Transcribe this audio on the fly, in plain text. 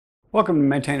Welcome to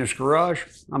Maintainer's Garage.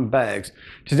 I'm Bags.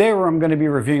 Today I'm going to be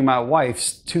reviewing my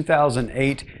wife's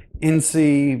 2008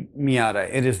 NC Miata.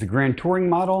 It is the Grand Touring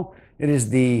model. It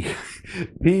is the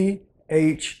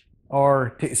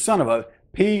PHRT, son of a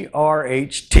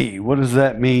PRHT. What does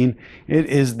that mean? It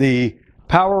is the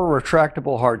Power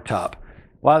Retractable Hardtop.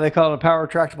 Why do they call it a Power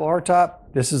Retractable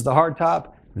Hardtop? This is the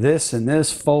hardtop. This and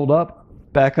this fold up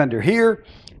back under here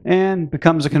and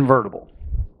becomes a convertible.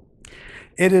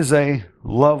 It is a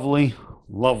lovely,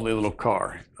 lovely little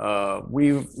car.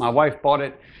 My wife bought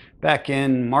it back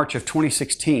in March of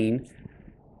 2016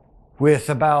 with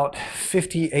about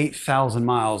 58,000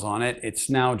 miles on it. It's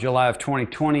now July of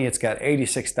 2020. It's got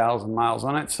 86,000 miles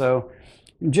on it. So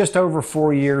in just over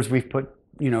 4 years, we've put,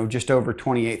 just over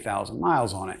 28,000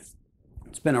 miles on it.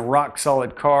 It's been a rock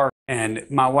solid car, and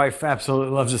my wife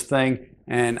absolutely loves this thing,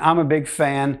 and I'm a big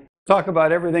fan. Talk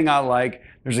about everything I like.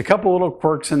 There's a couple little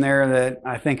quirks in there that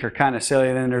I think are kind of silly,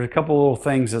 and then there's a couple little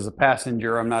things as a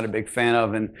passenger I'm not a big fan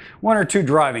of, and one or two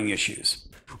driving issues.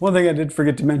 One thing I did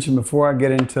forget to mention before I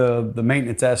get into the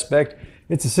maintenance aspect,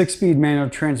 it's a 6-speed manual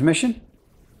transmission.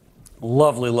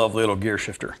 Lovely, lovely little gear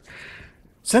shifter.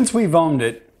 Since we've owned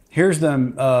it, here's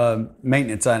the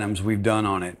maintenance items we've done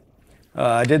on it.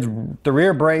 I did the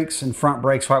rear brakes and front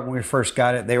brakes right when we first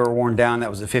got it. They were worn down.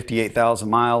 That was at 58,000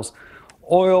 miles.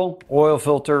 Oil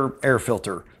filter, air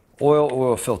filter,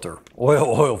 oil filter,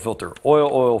 oil filter,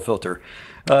 oil filter.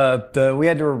 We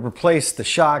had to replace the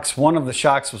shocks. One of the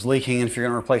shocks was leaking, and if you're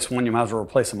going to replace one, you might as well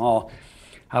replace them all.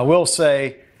 I will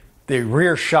say the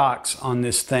rear shocks on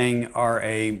this thing are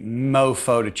a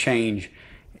mofo to change.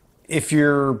 If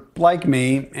you're like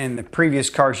me and the previous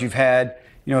cars you've had,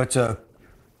 it's a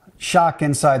shock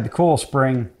inside the coil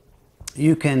spring.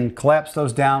 You can collapse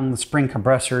those down with spring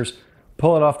compressors,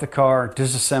 pull it off the car,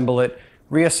 disassemble it,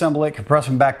 reassemble it, compress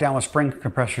them back down with spring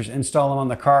compressors, install them on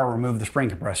the car, remove the spring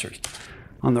compressors.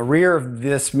 On the rear of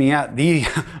this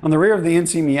Miata, on the rear of the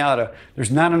NC Miata,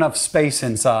 there's not enough space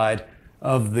inside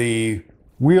of the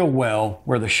wheel well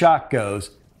where the shock goes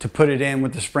to put it in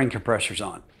with the spring compressors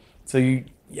on. So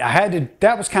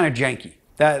that was kind of janky.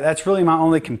 That's really my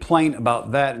only complaint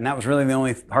about that, and that was really the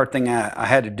only hard thing I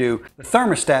had to do. The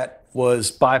thermostat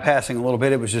was bypassing a little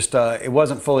bit. It was just, it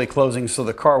wasn't fully closing, so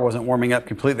the car wasn't warming up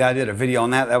completely. I did a video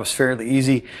on that. That was fairly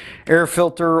easy. Air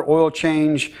filter, oil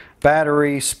change,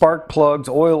 battery, spark plugs,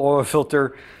 oil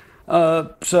filter.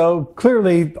 So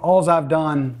clearly, all I've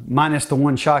done, minus the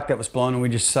one shock that was blown, and we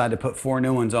just decided to put 4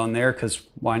 new ones on there, because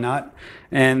why not?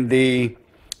 And the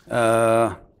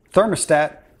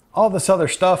thermostat, all this other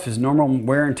stuff is normal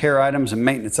wear and tear items and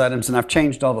maintenance items, and I've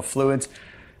changed all the fluids.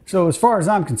 So as far as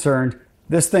I'm concerned,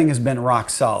 this thing has been rock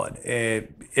solid.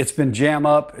 It's been jam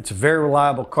up. It's a very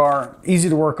reliable car, easy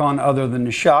to work on other than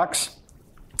the shocks.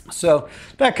 So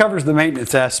that covers the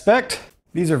maintenance aspect.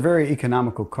 These are very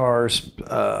economical cars.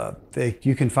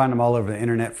 You can find them all over the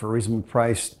internet for a reasonable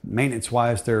price.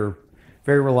 Maintenance-wise, they're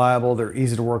very reliable. They're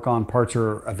easy to work on.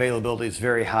 Availability is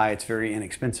very high. It's very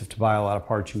inexpensive to buy a lot of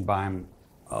parts. You can buy them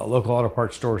local auto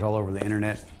parts stores all over the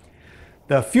internet.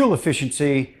 The fuel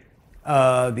efficiency,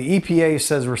 the EPA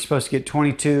says we're supposed to get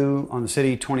 22 on the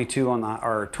city, 22 in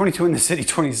the city,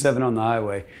 27 on the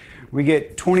highway. We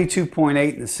get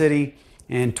 22.8 in the city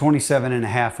and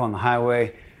 27.5 on the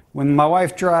highway. When my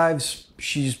wife drives,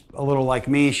 she's a little like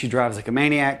me. She drives like a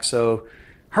maniac, so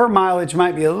her mileage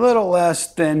might be a little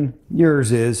less than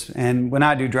yours is. And when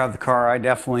I do drive the car, I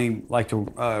definitely like to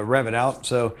rev it out.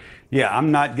 So yeah,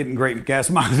 I'm not getting great gas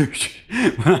mileage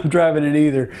when I'm driving it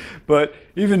either. But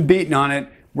even beating on it,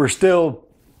 we're still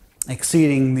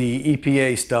exceeding the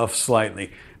EPA stuff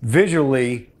slightly.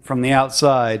 Visually, from the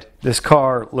outside, this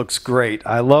car looks great.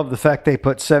 I love the fact they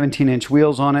put 17-inch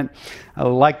wheels on it. I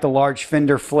like the large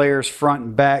fender flares front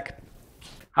and back.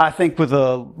 I think with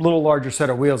a little larger set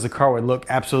of wheels, the car would look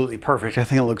absolutely perfect. I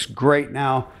think it looks great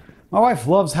now. My wife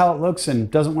loves how it looks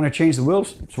and doesn't want to change the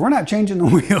wheels, so we're not changing the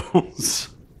wheels.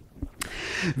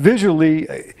 Visually,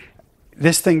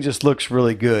 this thing just looks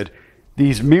really good.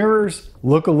 These mirrors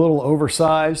look a little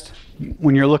oversized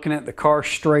when you're looking at the car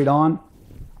straight on,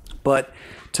 but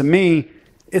to me,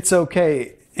 it's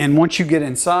okay. And once you get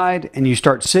inside and you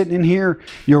start sitting in here,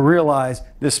 you'll realize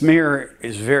this mirror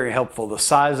is very helpful. The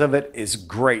size of it is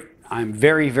great. I'm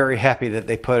very, very happy that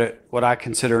they put what I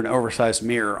consider an oversized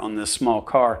mirror on this small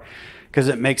car, because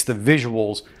it makes the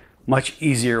visuals much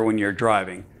easier when you're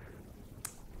driving.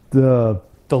 The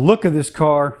look of this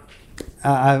car,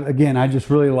 I just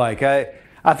really like.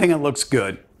 I think it looks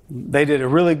good. They did a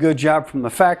really good job from the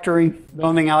factory. The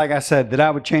only thing, like I said, that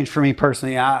I would change for me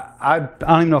personally, I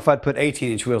don't even know if I'd put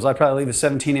 18-inch wheels. I'd probably leave the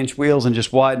 17-inch wheels and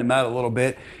just widen them out a little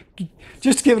bit,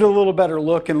 just to give it a little better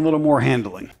look and a little more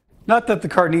handling. Not that the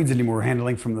car needs any more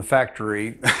handling from the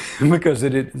factory because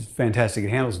it is fantastic. It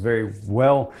handles very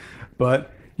well.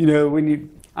 But, you know, when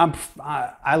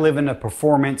I live in a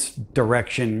performance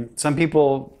direction. Some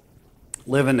people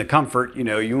live in the comfort. You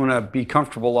know, you want to be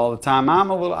comfortable all the time.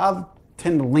 I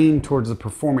tend to lean towards the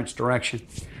performance direction.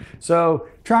 So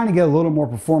trying to get a little more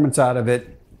performance out of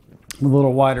it, a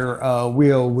little wider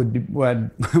wheel would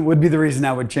be the reason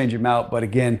I would change them out. But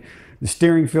again, the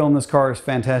steering feel in this car is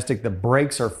fantastic. The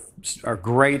brakes are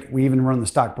great. We even run the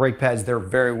stock brake pads there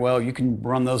very well. You can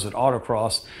run those at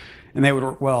autocross and they would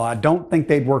work well. I don't think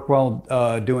they'd work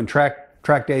well doing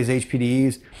track days,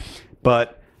 HPDEs,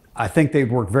 but I think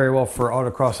they'd work very well for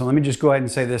autocross. And let me just go ahead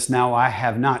and say this now. I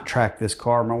have not tracked this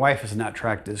car. My wife has not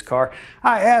tracked this car.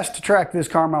 I asked to track this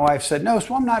car. My wife said, no,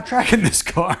 so I'm not tracking this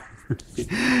car.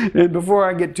 And before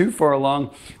I get too far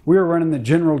along, we were running the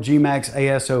General G-Max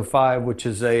AS05, which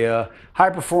is a high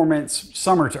performance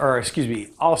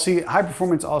high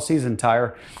performance all season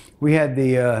tire. We had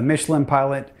the Michelin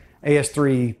Pilot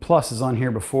AS3 Pluses on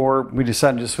here before. We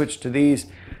decided to switch to these.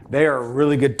 They are a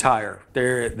really good tire.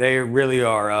 They really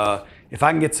are. If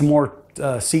I can get some more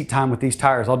seat time with these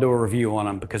tires, I'll do a review on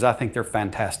them because I think they're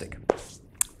fantastic.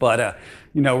 But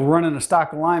you know, we're running a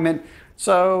stock alignment.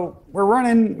 So we're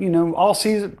running, you know,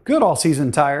 good all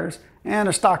season tires and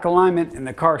a stock alignment, and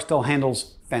the car still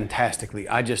handles fantastically.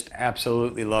 I just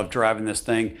absolutely love driving this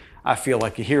thing. I feel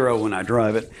like a hero when I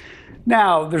drive it.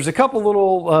 Now, there's a couple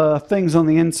little things on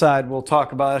the inside we'll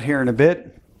talk about here in a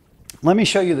bit. Let me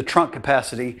show you the trunk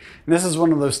capacity. And this is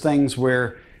one of those things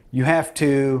where you have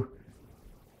to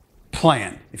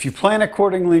plan. If you plan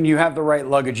accordingly and you have the right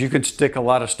luggage, you can stick a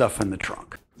lot of stuff in the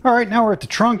trunk. All right, now we're at the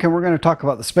trunk and we're going to talk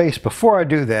about the space. Before I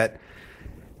do that,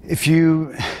 if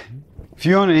you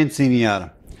own an NC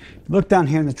Miata, look down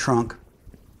here in the trunk,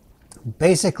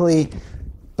 basically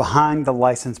behind the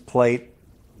license plate,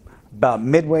 about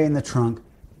midway in the trunk,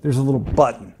 there's a little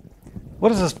button. What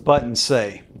does this button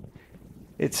say?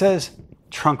 It says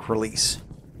trunk release.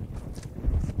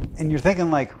 And you're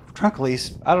thinking like, trunk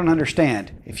release? I don't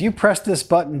understand. If you press this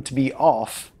button to be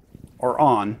off or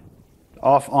on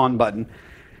button,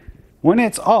 when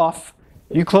it's off,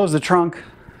 you close the trunk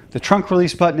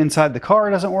release button inside the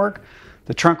car doesn't work.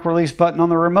 The trunk release button on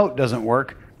the remote doesn't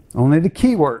work. Only the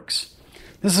key works.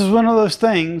 This is one of those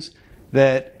things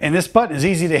and this button is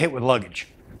easy to hit with luggage.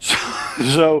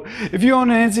 So if you own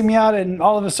an NC Miata and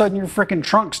all of a sudden your freaking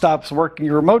trunk stops working,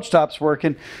 your remote stops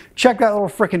working, check that little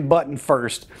freaking button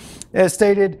first. As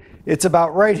stated, it's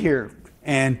about right here.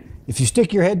 And if you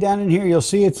stick your head down in here, you'll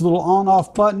see it's a little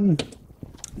on-off button.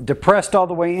 Depressed all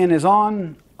the way in is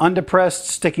on, undepressed,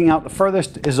 sticking out the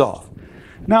furthest is off.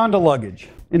 Now onto luggage.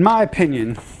 In my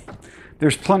opinion,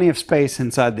 there's plenty of space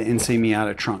inside the NC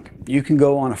Miata trunk. You can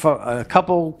go on a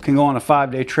couple can go on a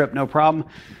 5-day trip, no problem.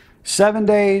 7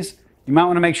 days, you might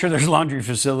want to make sure there's laundry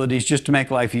facilities just to make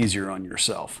life easier on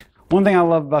yourself. One thing I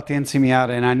love about the NC Miata,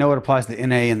 and I know it applies to the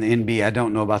NA and the NB, I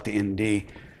don't know about the ND,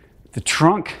 the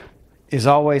trunk is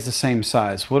always the same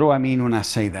size. What do I mean when I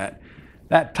say that?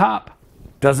 That top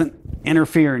doesn't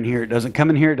interfere in here. It doesn't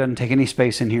come in here. It doesn't take any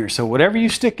space in here. So whatever you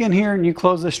stick in here and you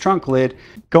close this trunk lid,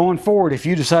 going forward, if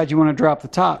you decide you want to drop the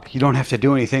top, you don't have to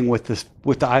do anything with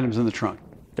the items in the trunk.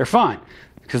 They're fine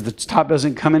because the top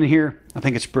doesn't come in here. I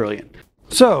think it's brilliant.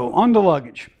 So on to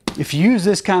luggage. If you use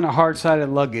this kind of hard-sided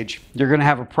luggage, you're going to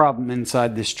have a problem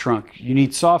inside this trunk. You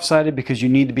need soft-sided because you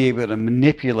need to be able to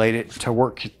manipulate it to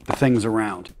work the things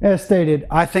around. As stated,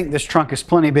 I think this trunk is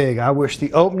plenty big. I wish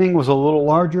the opening was a little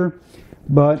larger.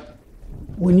 But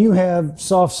when you have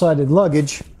soft-sided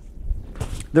luggage,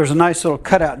 there's a nice little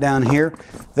cutout down here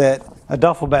that a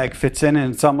duffel bag fits in,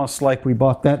 and it's almost like we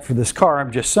bought that for this car,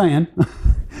 I'm just saying.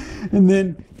 And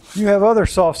then you have other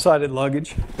soft-sided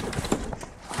luggage.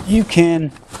 You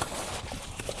can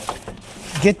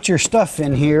get your stuff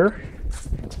in here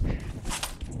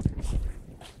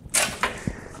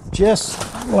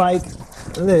just like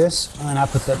this. And I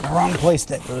put that in the wrong place,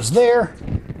 that goes there.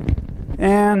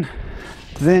 And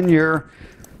then your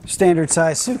standard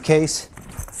size suitcase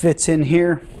fits in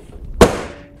here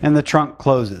and the trunk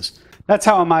closes. That's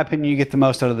how, in my opinion, you get the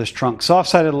most out of this trunk.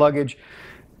 Soft-sided luggage,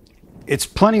 it's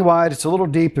plenty wide, it's a little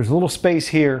deep, there's a little space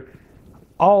here.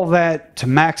 All that to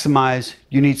maximize,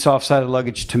 you need soft-sided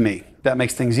luggage to me. That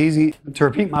makes things easy. To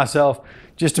repeat myself,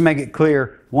 just to make it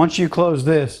clear, once you close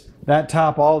this, that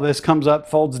top, all this comes up,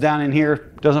 folds down in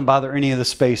here, doesn't bother any of the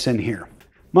space in here.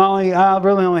 Molly, I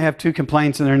really only have 2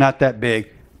 complaints and they're not that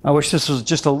big. I wish this was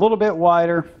just a little bit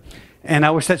wider, and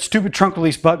I wish that stupid trunk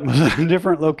release button was in a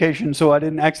different location so I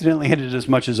didn't accidentally hit it as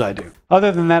much as I do.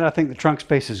 Other than that, I think the trunk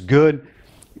space is good.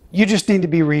 You just need to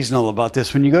be reasonable about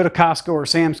this. When you go to Costco or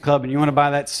Sam's Club and you want to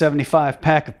buy that 75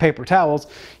 pack of paper towels,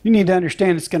 you need to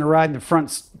understand it's going to ride in the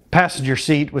front passenger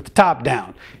seat with the top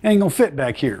down. It ain't going to fit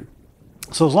back here.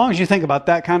 So as long as you think about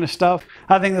that kind of stuff,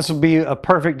 I think this will be a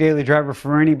perfect daily driver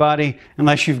for anybody,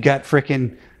 unless you've got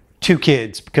freaking 2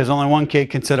 kids, because only 1 kid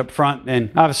can sit up front, and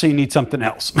obviously you need something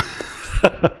else.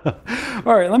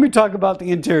 All right, let me talk about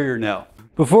the interior now.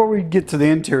 Before we get to the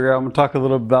interior, I'm going to talk a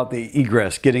little about the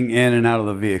egress, getting in and out of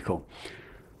the vehicle.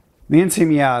 The NC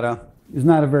Miata is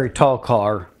not a very tall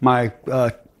car. My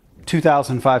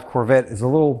 2005 Corvette is a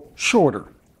little shorter.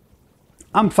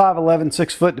 I'm 5'11",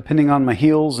 6 foot, depending on my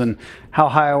heels and how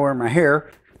high I wear my hair.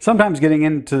 Sometimes getting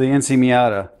into the NC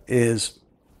Miata is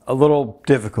a little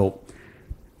difficult.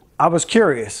 I was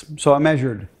curious, so I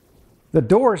measured. The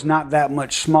door is not that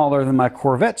much smaller than my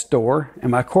Corvette's door,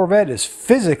 and my Corvette is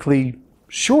physically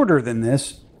shorter than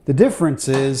this. The difference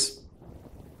is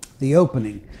the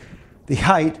opening. The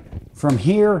height from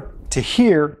here to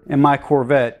here in my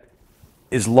Corvette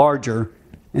is larger,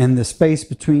 and the space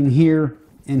between here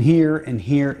and here and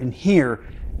here and here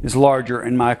is larger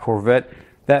in my Corvette.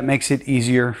 That makes it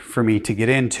easier for me to get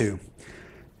into.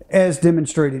 As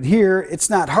demonstrated here, it's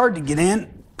not hard to get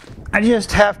in. I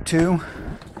just have to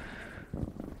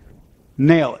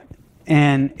nail it.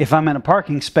 And if I'm in a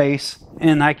parking space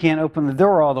and I can't open the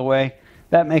door all the way,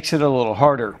 that makes it a little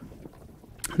harder.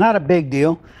 Not a big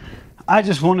deal. I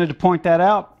just wanted to point that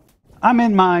out. I'm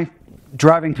in my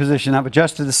driving position. I've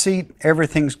adjusted the seat.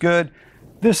 Everything's good.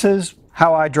 This is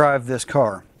how I drive this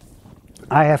car.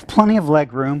 I have plenty of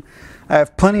leg room. I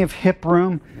have plenty of hip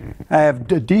room. I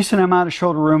have a decent amount of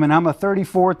shoulder room, and I'm a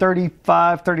 34,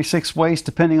 35, 36 waist,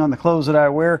 depending on the clothes that I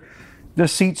wear.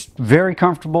 This seat's very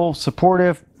comfortable,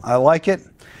 supportive. I like it.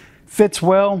 Fits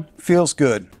well, feels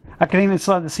good. I can even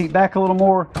slide the seat back a little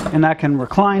more, and I can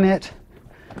recline it.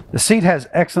 The seat has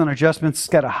excellent adjustments. It's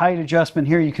got a height adjustment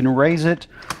here. You can raise it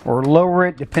or lower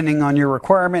it depending on your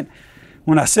requirement.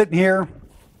 When I sit in here,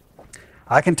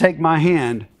 I can take my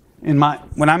hand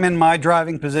when I'm in my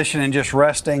driving position and just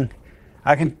resting,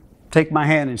 I can take my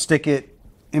hand and stick it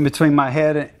in between my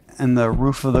head and the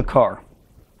roof of the car.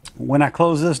 When I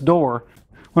close this door,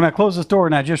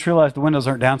 and I just realized the windows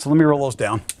aren't down, so let me roll those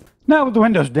down. Now with the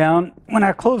windows down, when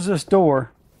I close this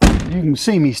door, you can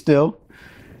see me still.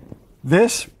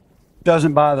 This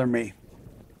doesn't bother me.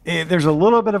 There's a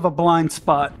little bit of a blind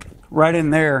spot right in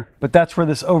there, but that's where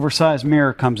this oversized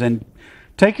mirror comes in.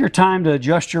 Take your time to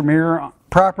adjust your mirror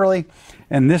properly,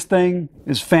 and this thing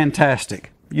is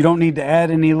fantastic. You don't need to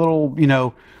add any little,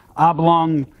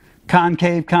 oblong,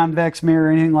 concave, convex mirror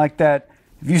or anything like that.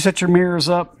 If you set your mirrors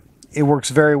up, it works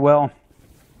very well.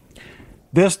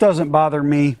 This doesn't bother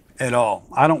me at all.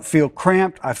 I don't feel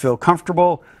cramped. I feel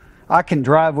comfortable. I can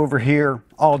drive over here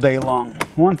all day long.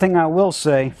 One thing I will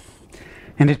say,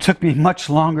 and it took me much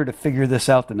longer to figure this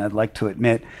out than I'd like to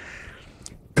admit,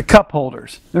 the cup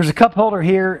holders. There's a cup holder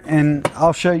here, and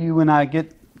I'll show you when I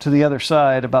get to the other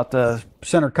side about the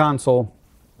center console.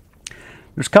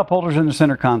 There's cup holders in the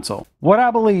center console. What I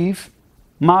believe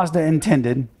Mazda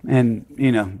intended, and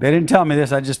they didn't tell me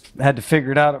this, I just had to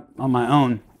figure it out on my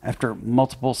own after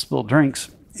multiple spilled drinks,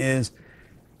 is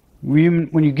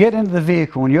when you get into the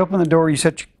vehicle, when you open the door, you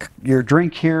set your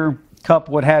drink here, cup,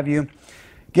 what have you,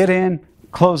 get in,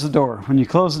 close the door. When you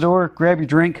close the door, grab your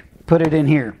drink, put it in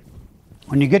here.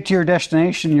 When you get to your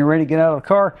destination, you're ready to get out of the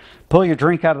car, pull your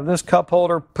drink out of this cup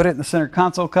holder, put it in the center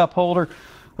console cup holder,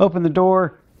 open the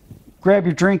door, grab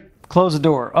your drink, close the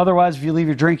door. Otherwise, if you leave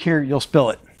your drink here, you'll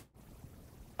spill it.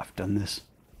 I've done this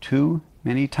too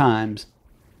many times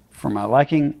for my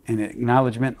liking and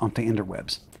acknowledgement on the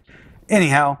interwebs.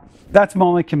 Anyhow, that's my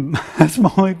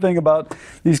only thing about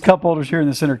these cup holders here in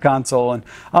the center console. And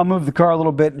I'll move the car a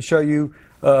little bit and show you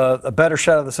a better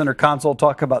shot of the center console,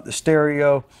 talk about the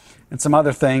stereo and some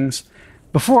other things.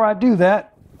 Before I do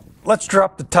that, let's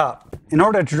drop the top. In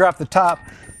order to drop the top,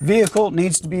 vehicle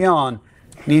needs to be on.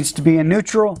 Needs to be in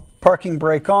neutral, parking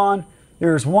brake on.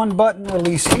 There's one button,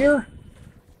 release here.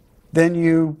 Then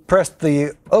you press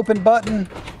the open button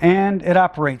and it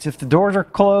operates. If the doors are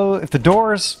closed, if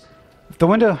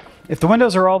the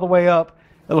windows are all the way up,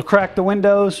 it'll crack the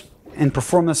windows and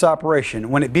perform this operation.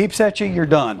 When it beeps at you, you're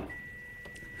done.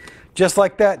 Just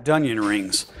like that, onion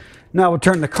rings. Now we'll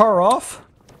turn the car off,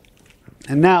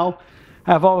 and now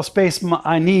I have all the space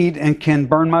I need and can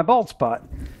burn my bald spot.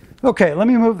 Okay, let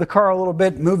me move the car a little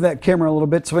bit, move that camera a little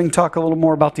bit so we can talk a little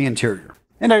more about the interior.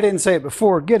 And I didn't say it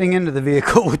before, getting into the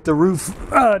vehicle with the roof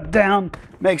down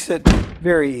makes it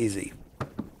very easy.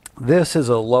 This is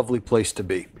a lovely place to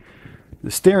be.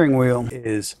 The steering wheel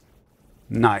is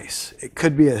nice. It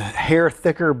could be a hair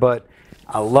thicker, but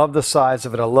I love the size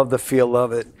of it. I love the feel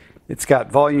of it. It's got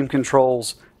volume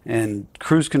controls and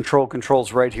cruise control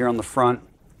controls right here on the front.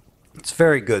 It's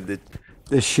very good.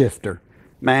 This shifter,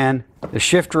 man, the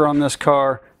shifter on this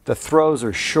car, the throws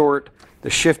are short. The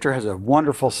shifter has a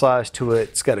wonderful size to it.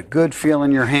 It's got a good feel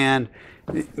in your hand.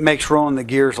 It makes rolling the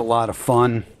gears a lot of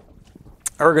fun.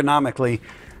 Ergonomically,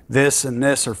 this and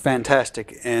this are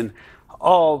fantastic. And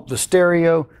all the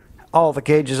stereo, all the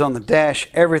gauges on the dash,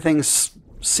 everything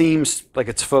seems like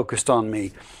it's focused on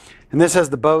me. And this has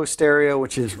the Bose stereo,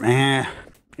 which is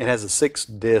It has a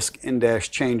 6-disc in-dash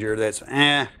changer that's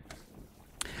If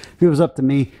it was up to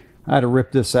me, I'd have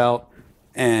ripped this out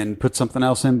and put something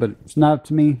else in, but it's not up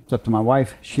to me. It's up to my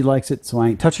wife. She likes it, so I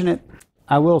ain't touching it.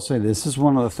 I will say this is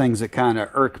one of the things that kind of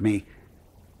irk me.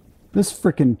 This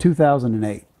freaking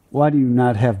 2008. Why do you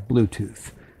not have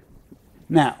Bluetooth?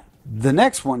 Now, the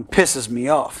next one pisses me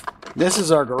off. This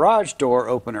is our garage door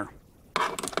opener.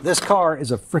 This car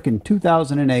is a freaking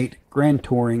 2008 Grand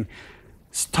Touring.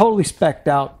 It's totally specced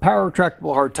out, power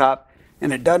retractable hardtop,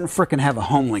 and it doesn't freaking have a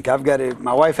home link.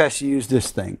 My wife has to use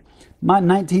this thing. My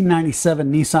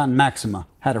 1997 Nissan Maxima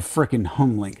had a freaking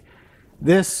home link.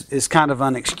 This is kind of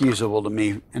unexcusable to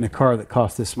me in a car that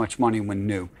cost this much money when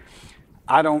new.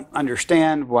 I don't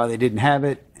understand why they didn't have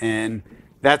it, and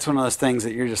that's one of those things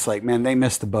that you're just like, man, they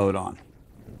missed the boat on.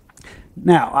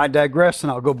 Now, I digress,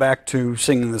 and I'll go back to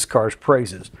singing this car's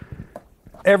praises.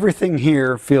 Everything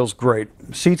here feels great.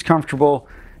 Seat's comfortable.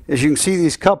 As you can see,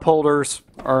 these cup holders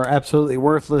are absolutely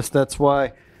worthless. That's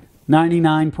why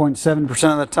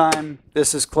 99.7% of the time,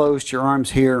 this is closed, your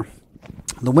arm's here.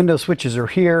 The window switches are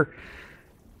here.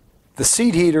 The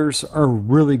seat heaters are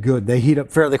really good. They heat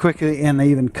up fairly quickly, and they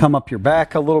even come up your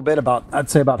back a little bit, I'd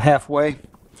say about halfway,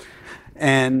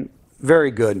 and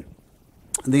very good.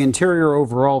 The interior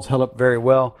overall is held up very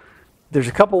well. There's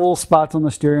a couple little spots on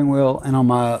the steering wheel, and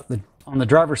on the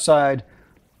driver's side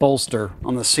bolster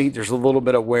on the seat, there's a little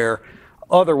bit of wear.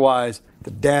 Otherwise,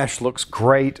 the dash looks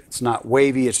great. It's not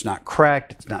wavy, it's not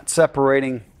cracked, it's not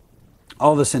separating.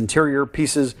 All this interior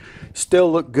pieces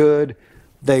still look good.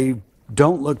 They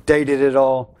don't look dated at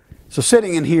all. So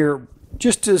sitting in here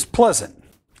just is pleasant.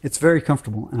 It's very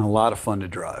comfortable and a lot of fun to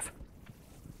drive.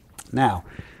 Now,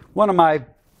 one of my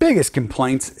biggest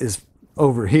complaints is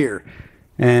over here,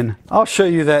 and I'll show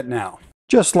you that now.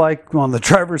 Just like on the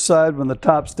driver's side, when the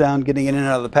top's down, getting in and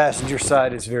out of the passenger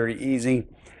side is very easy.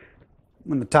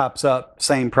 When the top's up,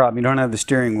 same problem. You don't have the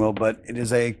steering wheel, but it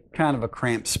is a kind of a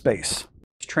cramped space.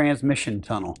 Transmission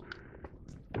tunnel.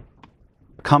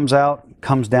 Comes out,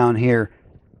 comes down here.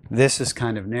 This is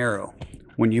kind of narrow.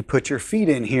 When you put your feet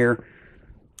in here,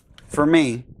 for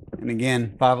me, and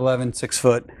again, 5'11", 6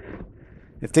 foot,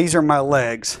 if these are my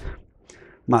legs,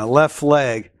 my left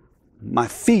leg, my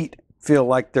feet feel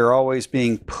like they're always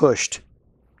being pushed.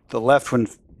 The left one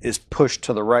is pushed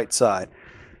to the right side.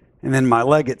 And then my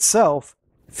leg itself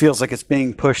feels like it's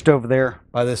being pushed over there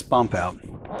by this bump out.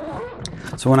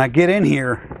 So when I get in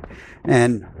here,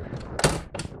 and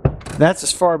that's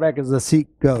as far back as the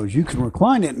seat goes. You can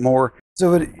recline it more.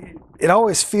 So it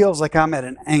always feels like I'm at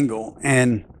an angle,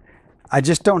 and I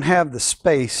just don't have the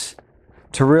space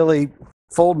to really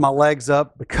fold my legs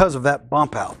up because of that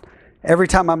bump out. Every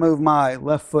time I move my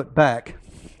left foot back,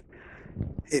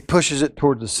 it pushes it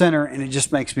towards the center, and it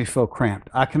just makes me feel cramped.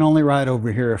 I can only ride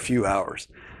over here a few hours.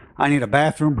 I need a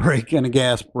bathroom break and a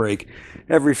gas break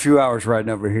every few hours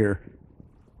riding over here.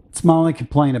 It's my only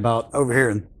complaint about over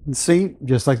here. The seat,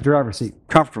 just like the driver's seat,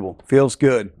 comfortable, feels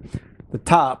good. The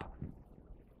top,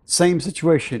 same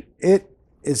situation. It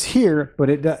is here, but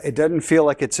it doesn't feel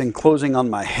like it's enclosing on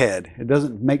my head. It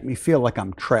doesn't make me feel like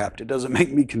I'm trapped. It doesn't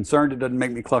make me concerned. It doesn't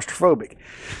make me claustrophobic.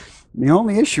 The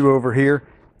only issue over here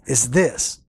is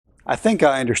this. I think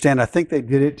I understand. I think they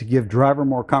did it to give driver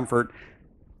more comfort,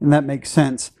 and that makes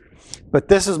sense. But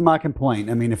this is my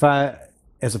complaint. I mean, if I,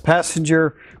 as a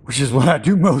passenger, which is what I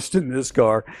do most in this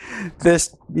car,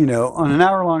 this, on an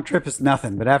hour-long trip is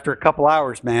nothing. But after a couple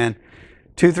hours, man,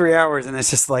 2-3 hours, and it's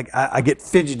just like I get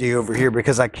fidgety over here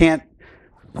because I can't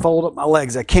fold up my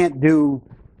legs. I can't do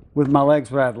with my legs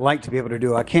what I'd like to be able to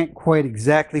do. I can't quite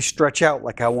exactly stretch out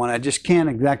like I want. I just can't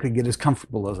exactly get as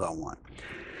comfortable as I want.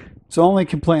 So only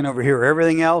complaint over here.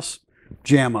 Everything else,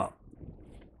 jam up.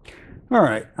 All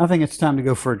right, I think it's time to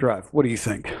go for a drive. What do you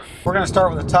think? We're going to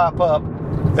start with the top up.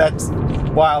 That's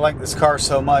why I like this car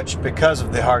so much, because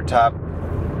of the hard top.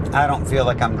 I don't feel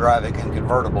like I'm driving a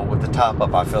convertible with the top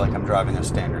up. I feel like I'm driving a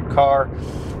standard car.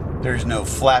 There's no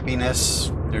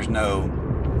flappiness. There's no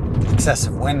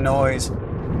excessive wind noise.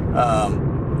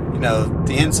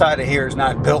 The inside of here is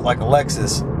not built like a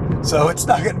Lexus, so it's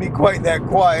not going to be quite that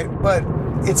quiet, but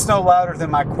it's no louder than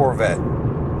my Corvette.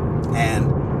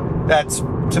 And that's,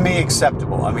 to me,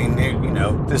 acceptable. I mean, you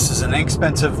know, this is an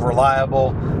inexpensive,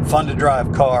 reliable, fun to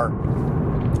drive car.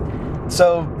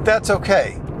 So that's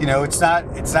okay. You know, it's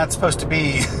not supposed to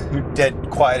be dead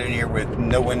quiet in here with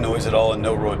no wind noise at all and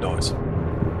no road noise.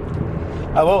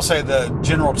 I will say the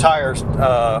General tires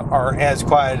are as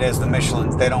quiet as the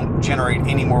Michelins. They don't generate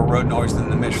any more road noise than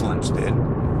the Michelins did.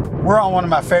 We're on one of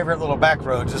my favorite little back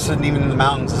roads. This isn't even in the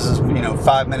mountains. This is, you know,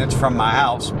 5 minutes from my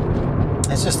house.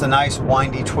 It's just a nice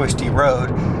windy, twisty road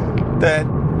that,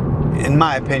 in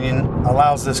my opinion,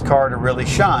 allows this car to really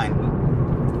shine.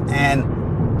 And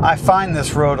I find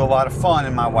this road a lot of fun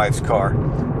in my wife's car.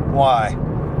 Why?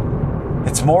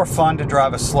 It's more fun to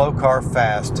drive a slow car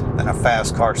fast than a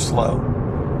fast car slow.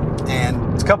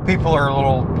 And a couple people are a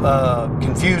little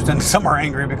confused and some are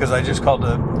angry because I just called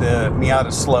the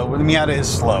Miata slow. Well, the Miata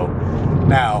is slow.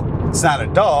 Now, it's not a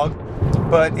dog,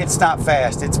 but it's not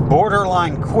fast. It's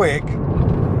borderline quick.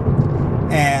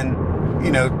 And,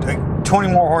 you know, 20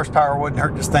 more horsepower wouldn't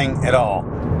hurt this thing at all.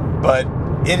 But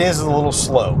it is a little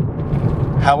slow.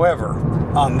 However,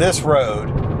 on this road,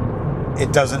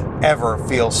 it doesn't ever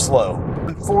feel slow.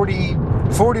 40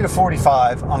 to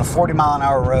 45 on a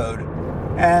 40-mile-an-hour road,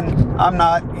 and I'm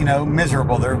not, you know,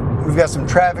 miserable. We've got some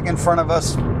traffic in front of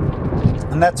us,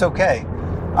 and that's okay.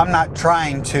 I'm not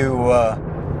trying to,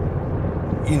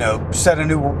 you know, set a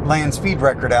new land speed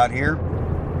record out here.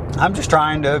 I'm just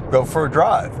trying to go for a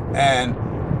drive. And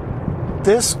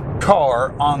this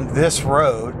car on this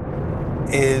road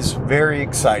is very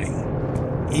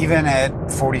exciting, even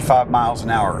at 45 miles an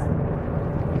hour.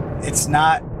 It's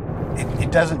not,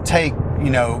 it doesn't take, you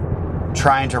know,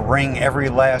 trying to wring every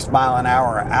last mile an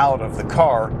hour out of the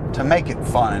car to make it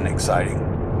fun and exciting.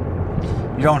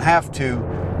 You don't have to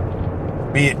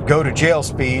be at go to jail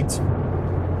speeds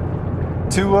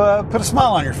to put a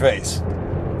smile on your face.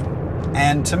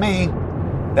 And to me,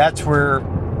 that's where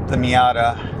the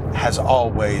Miata has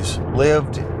always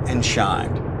lived and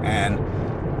shined. And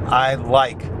I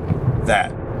like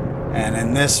that. And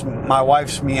in this, my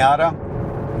wife's Miata,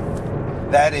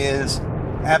 that is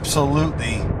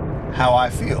absolutely how I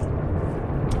feel.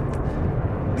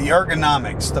 The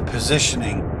ergonomics, the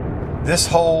positioning, this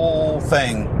whole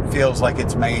thing feels like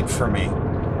it's made for me.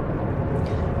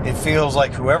 It feels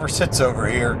like whoever sits over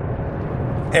here,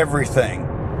 everything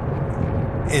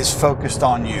is focused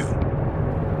on you.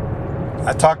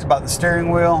 I talked about the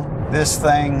steering wheel. This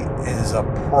thing is a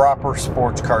proper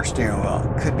sports car steering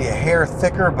wheel. It could be a hair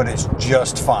thicker, but it's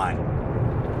just fine.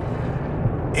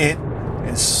 It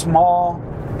is small,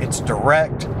 it's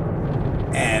direct,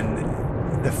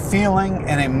 and the feeling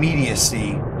and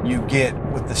immediacy you get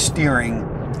with the steering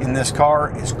in this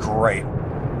car is great.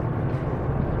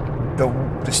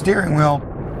 The steering wheel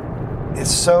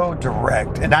is so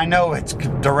direct, and I know it's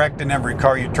direct in every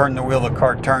car. You turn the wheel, the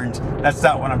car turns. That's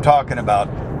not what I'm talking about.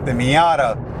 The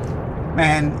Miata,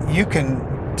 man, you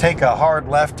can take a hard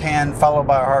left hand followed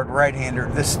by a hard right hander.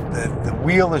 The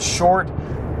wheel is short,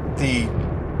 the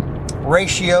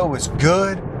ratio is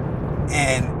good,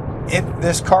 and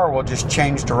this car will just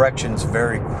change directions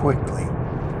very quickly.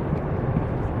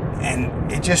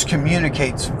 And it just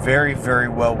communicates very, very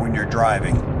well when you're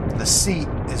driving. The seat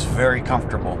is very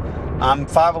comfortable. I'm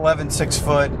 5'11", 6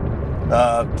 foot,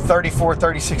 34,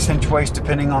 36 inch waist,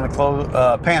 depending on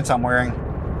the pants I'm wearing.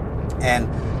 And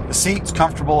the seat's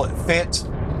comfortable, it fits.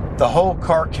 The whole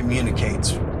car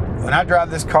communicates. When I drive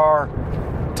this car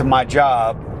to my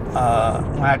job,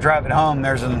 when I drive it home,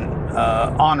 there's an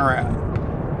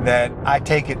on-ramp that I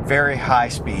take at very high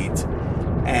speeds.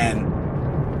 And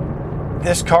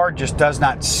this car just does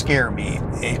not scare me.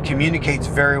 It communicates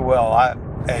very well.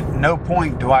 At no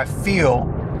point do I feel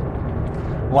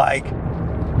like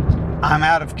I'm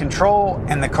out of control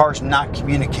and the car's not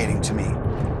communicating to me.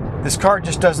 This car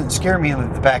just doesn't scare me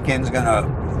that the back end's gonna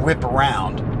whip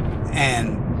around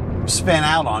and spin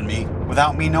out on me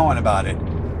without me knowing about it.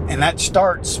 And that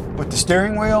starts with the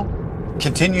steering wheel,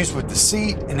 continues with the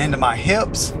seat and into my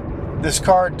hips. This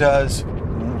car does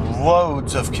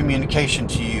loads of communication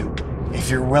to you if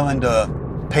you're willing to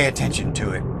pay attention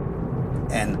to it.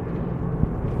 And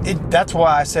that's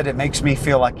why I said it makes me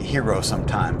feel like a hero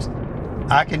sometimes.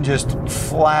 I can just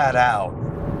flat out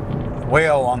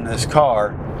wail on this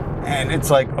car and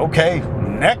it's like, okay,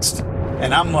 next.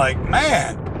 And I'm like,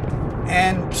 man.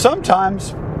 And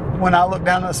sometimes when I look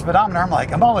down at the speedometer, I'm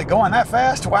like, I'm only going that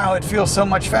fast? Wow, it feels so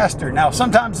much faster. Now,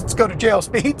 sometimes it's go to jail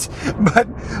speeds, but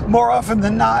more often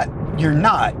than not, you're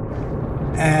not.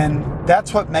 And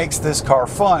that's what makes this car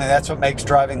fun, and that's what makes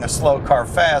driving a slow car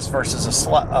fast versus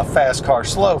a fast car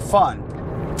slow fun.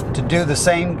 To get the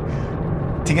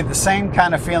same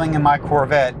kind of feeling in my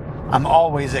Corvette, I'm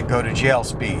always at go to jail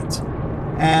speeds.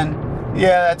 And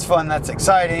yeah, that's fun, that's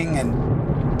exciting,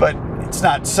 but it's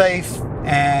not safe,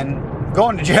 and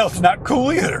going to jail is not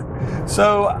cool either.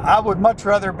 So I would much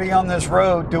rather be on this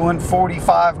road doing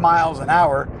 45 miles an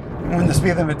hour when the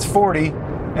speed limit's 40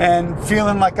 and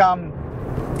feeling like I'm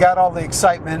got all the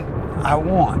excitement I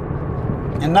want.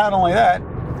 And not only that,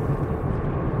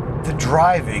 the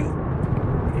driving,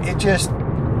 it just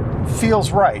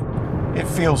feels right. It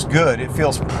feels good. It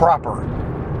feels proper.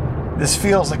 This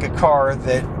feels like a car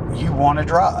that you want to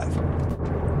drive.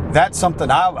 That's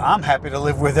something I'm happy to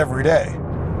live with every day.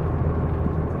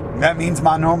 That means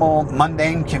my normal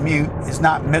mundane commute is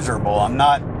not miserable. I'm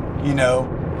not,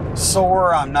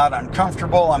 sore. I'm not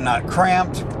uncomfortable. I'm not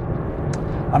cramped.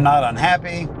 I'm not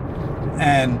unhappy.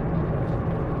 And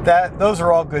those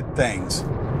are all good things.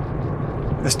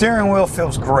 The steering wheel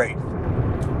feels great.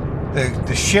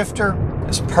 The shifter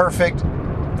is perfect.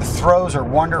 The throws are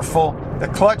wonderful. The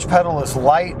clutch pedal is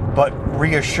light but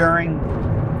reassuring.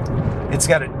 It's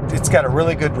got a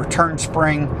really good return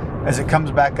spring as it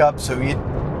comes back up, so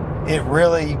it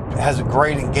really has a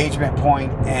great engagement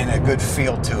point and a good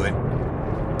feel to it.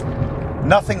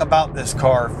 Nothing about this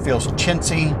car feels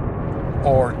chintzy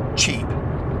or cheap.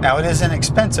 Now, it is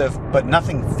inexpensive, but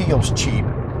nothing feels cheap.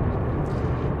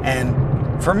 And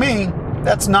for me,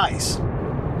 that's nice,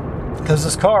 because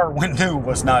this car, when new,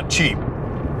 was not cheap.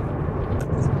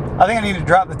 I think I need to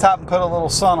drop the top and put a little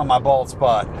sun on my bald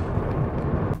spot.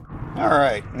 All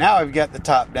right, now I've got the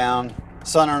top down,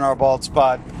 sun on our bald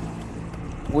spot.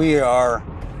 We are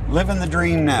living the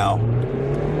dream now.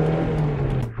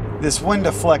 This wind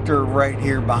deflector right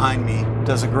here behind me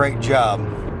does a great job.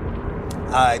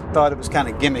 I thought it was kind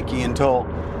of gimmicky until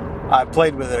I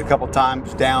played with it a couple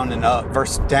times, down and up,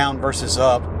 down versus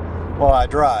up, while I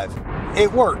drive.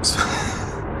 It works.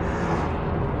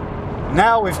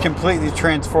 Now we've completely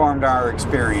transformed our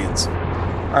experience.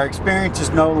 Our experience is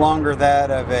no longer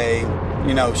that of a,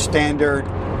 standard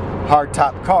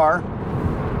hardtop car.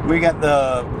 We got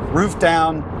the roof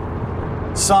down,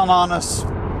 sun on us,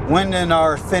 wind in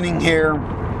our thinning hair,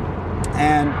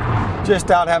 and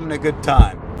just out having a good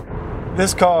time.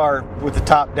 This car with the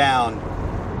top down,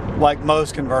 like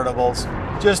most convertibles,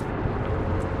 just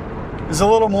is a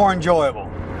little more enjoyable.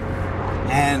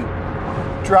 And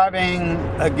driving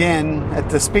again at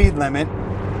the speed limit,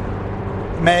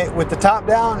 with the top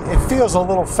down, it feels a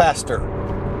little faster.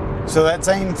 So that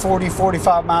same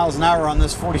 45 miles an hour on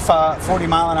this 40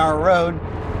 mile an hour road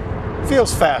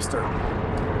feels faster,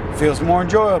 feels more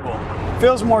enjoyable,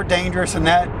 feels more dangerous, and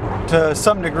that to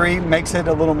some degree makes it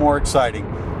a little more exciting.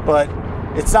 But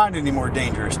it's not any more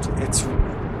dangerous. It's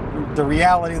the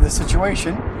reality of the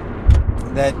situation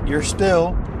that you're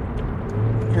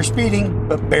speeding,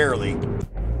 but barely.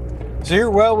 So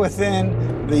you're well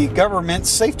within the government's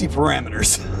safety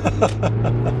parameters.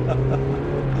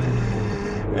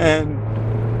 And,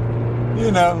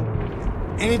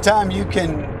 anytime you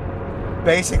can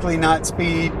basically not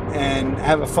speed and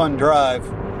have a fun drive,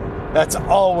 that's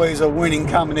always a winning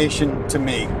combination to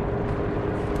me.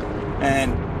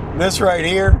 And this right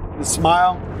here, the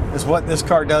smile, is what this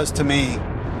car does to me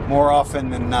more often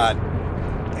than not.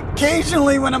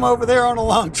 Occasionally when I'm over there on a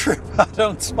long trip, I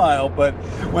don't smile, but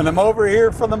when I'm over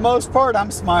here, for the most part,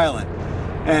 I'm smiling.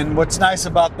 And what's nice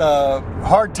about the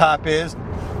hardtop is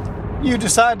you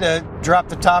decide to drop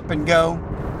the top and go,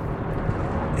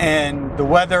 and the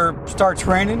weather starts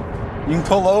raining, you can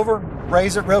pull over,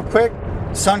 raise it real quick,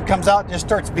 sun comes out, just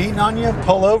starts beating on you,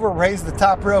 pull over, raise the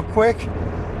top real quick,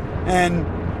 and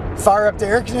fire up the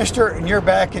air conditioner, and you're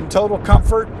back in total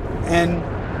comfort and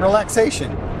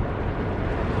relaxation.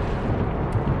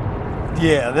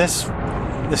 Yeah,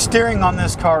 the steering on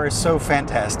this car is so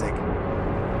fantastic.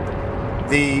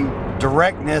 The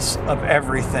directness of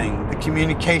everything, the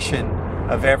communication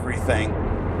of everything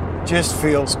just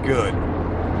feels good.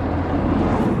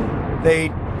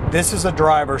 This is a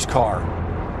driver's car.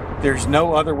 There's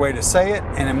no other way to say it,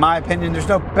 and in my opinion, there's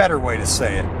no better way to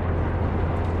say it.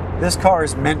 This car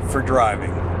is meant for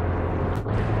driving.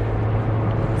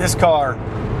 This car,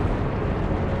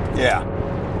 yeah,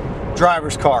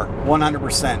 driver's car,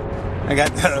 100%. I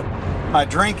got my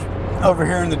drink over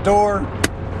here in the door.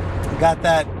 Got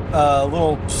that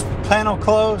little panel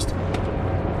closed.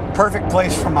 Perfect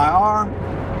place for my arm.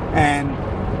 And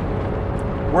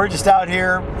we're just out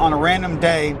here on a random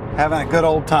day having a good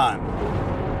old time.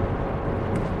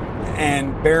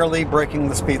 And barely breaking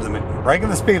the speed limit. Breaking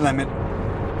the speed limit,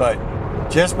 but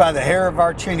just by the hair of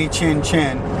our chinny chin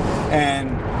chin,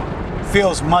 and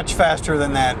feels much faster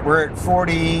than that. We're at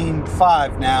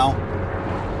 45 now.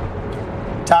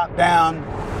 Top down.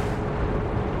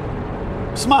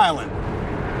 Smiling.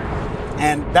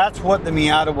 And that's what the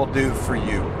Miata will do for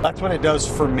you. That's what it does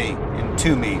for me and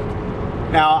to me.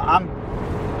 Now,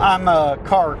 I'm a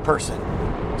car person,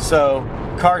 so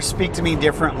cars speak to me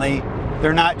differently.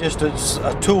 They're not just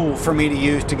a tool for me to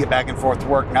use to get back and forth to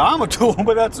work. Now, I'm a tool,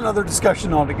 but that's another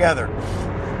discussion altogether.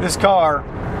 This car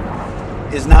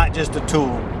is not just a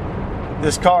tool.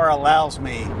 This car allows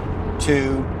me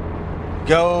to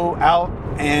go out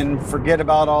and forget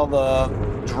about all the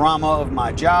drama of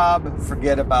my job,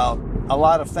 forget about a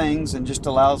lot of things, and just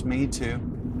allows me to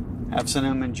have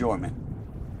some enjoyment.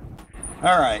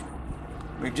 All right,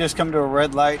 we've just come to a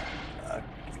red light.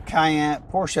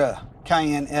 Porsche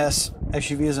Cayenne S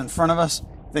SUV is in front of us.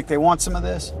 Think they want some of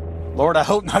this? Lord, I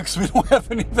hope not, because we don't have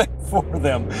anything for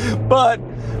them. But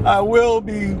I'm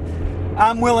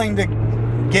willing to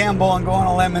gamble and go on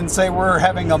a limb and say we're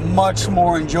having a much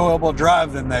more enjoyable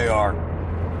drive than they are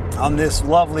on this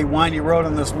lovely windy road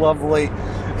on this lovely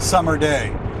summer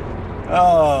day.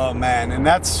 Oh man, and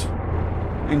that's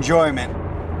enjoyment.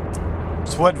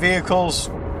 It's what vehicles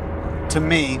to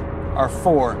me are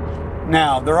for.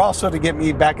 Now, they're also to get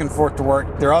me back and forth to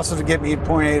work. They're also to get me to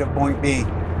point A to point B.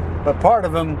 But part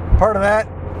of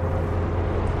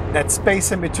that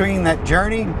space in between, that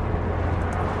journey,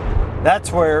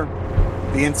 that's where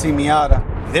the NC Miata,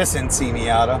 this NC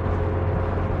Miata,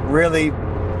 really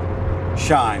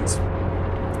shines.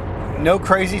 No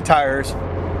crazy tires,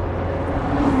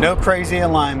 no crazy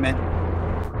alignment,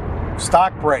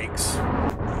 stock brakes,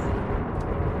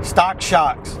 stock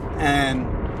shocks, and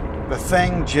the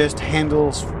thing just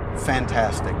handles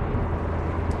fantastic.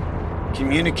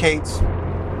 Communicates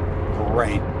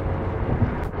great.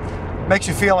 Makes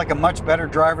you feel like a much better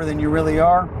driver than you really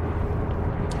are.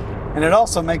 And it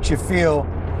also makes you feel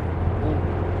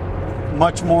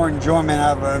much more enjoyment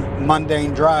out of a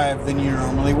mundane drive than you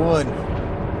normally would.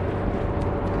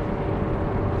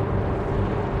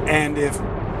 And if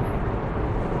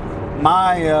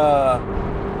my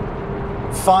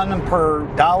fun per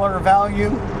dollar value,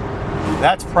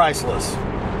 that's priceless.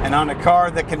 And on a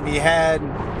car that can be had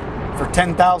for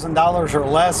 $10,000 or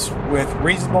less with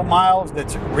reasonable miles,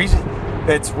 that's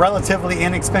relatively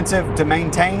inexpensive to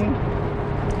maintain,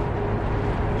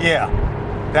 yeah,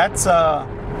 that's a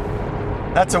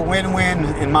win-win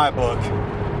in my book.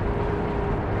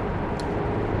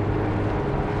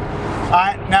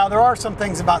 Now, there are some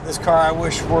things about this car I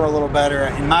wish were a little better.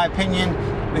 In my opinion,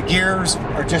 the gears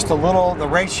are just a little, the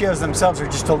ratios themselves are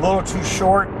just a little too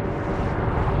short.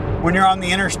 When you're on the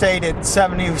interstate at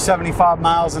 70, 75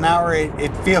 miles an hour,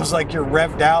 it feels like you're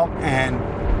revved out, and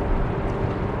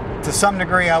to some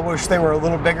degree I wish they were a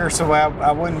little bigger so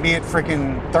I wouldn't be at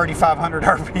freaking 3,500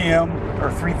 RPM or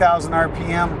 3,000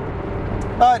 RPM.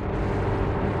 But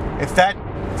if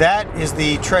that is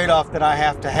the trade-off that I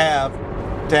have to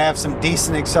have some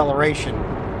decent acceleration,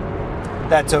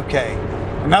 that's okay.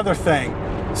 Another thing,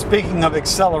 speaking of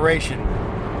acceleration,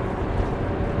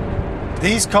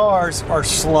 these cars are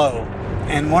slow,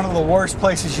 and one of the worst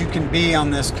places you can be in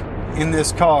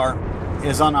this car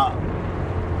is on a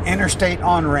interstate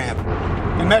on-ramp.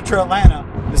 In Metro Atlanta,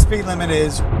 the speed limit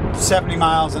is 70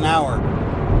 miles an hour.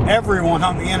 Everyone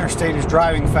on the interstate is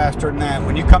driving faster than that.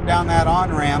 When you come down that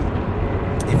on-ramp,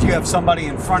 if you have somebody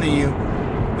in front of you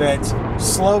that's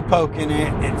slow poking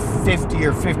it at 50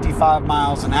 or 55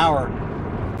 miles an hour,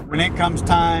 when it comes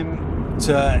time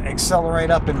to accelerate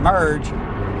up and merge,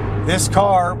 this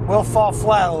car will fall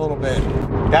flat a little bit.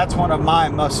 That's one of my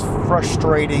most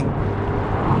frustrating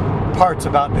parts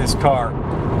about this car.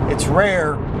 It's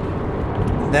rare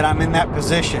that I'm in that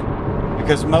position,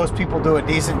 because most people do a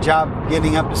decent job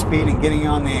getting up to speed and getting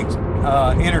on the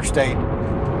interstate.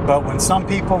 But when some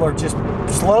people are just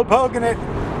slow poking it,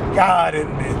 God,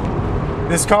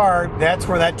 this car, that's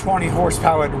where that 20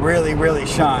 horsepower would really, really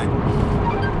shine.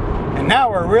 And now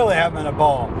we're really having a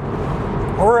ball.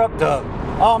 We're up to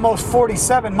almost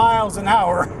 47 miles an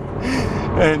hour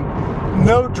and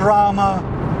no drama,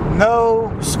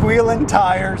 no squealing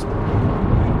tires.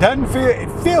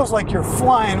 It feels like you're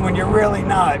flying when you're really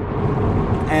not.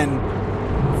 And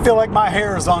I feel like my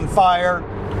hair is on fire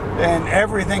and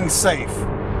everything's safe.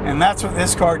 And that's what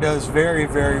this car does very,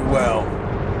 very well.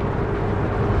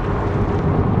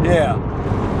 Yeah,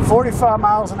 45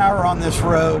 miles an hour on this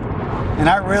road, and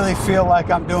I really feel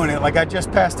like I'm doing it. Like I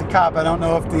just passed a cop. I don't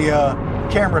know if the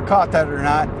camera caught that or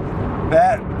not.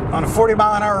 That on a 40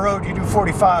 mile an hour road, you do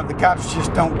 45, the cops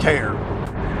just don't care.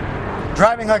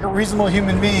 Driving like a reasonable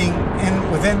human being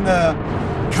within the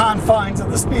confines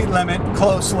of the speed limit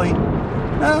closely,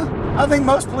 I think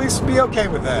most police would be okay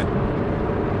with that.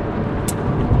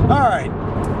 All right,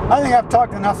 I think I've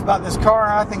talked enough about this car.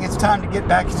 I think it's time to get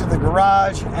back into the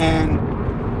garage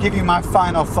and give you my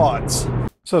final thoughts.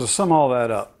 So to sum all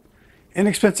that up,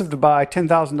 inexpensive to buy,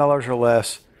 $10,000 or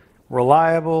less,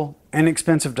 reliable,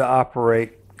 inexpensive to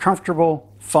operate,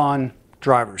 comfortable, fun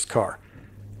driver's car.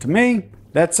 To me,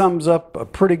 that sums up a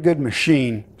pretty good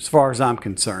machine as far as I'm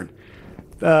concerned.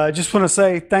 Just want to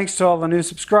say thanks to all the new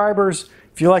subscribers.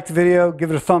 If you like the video,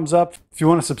 give it a thumbs up. If you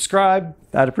want to subscribe,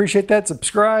 I'd appreciate that.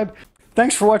 Subscribe.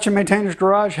 Thanks for watching Maintainer's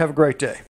Garage. Have a great day.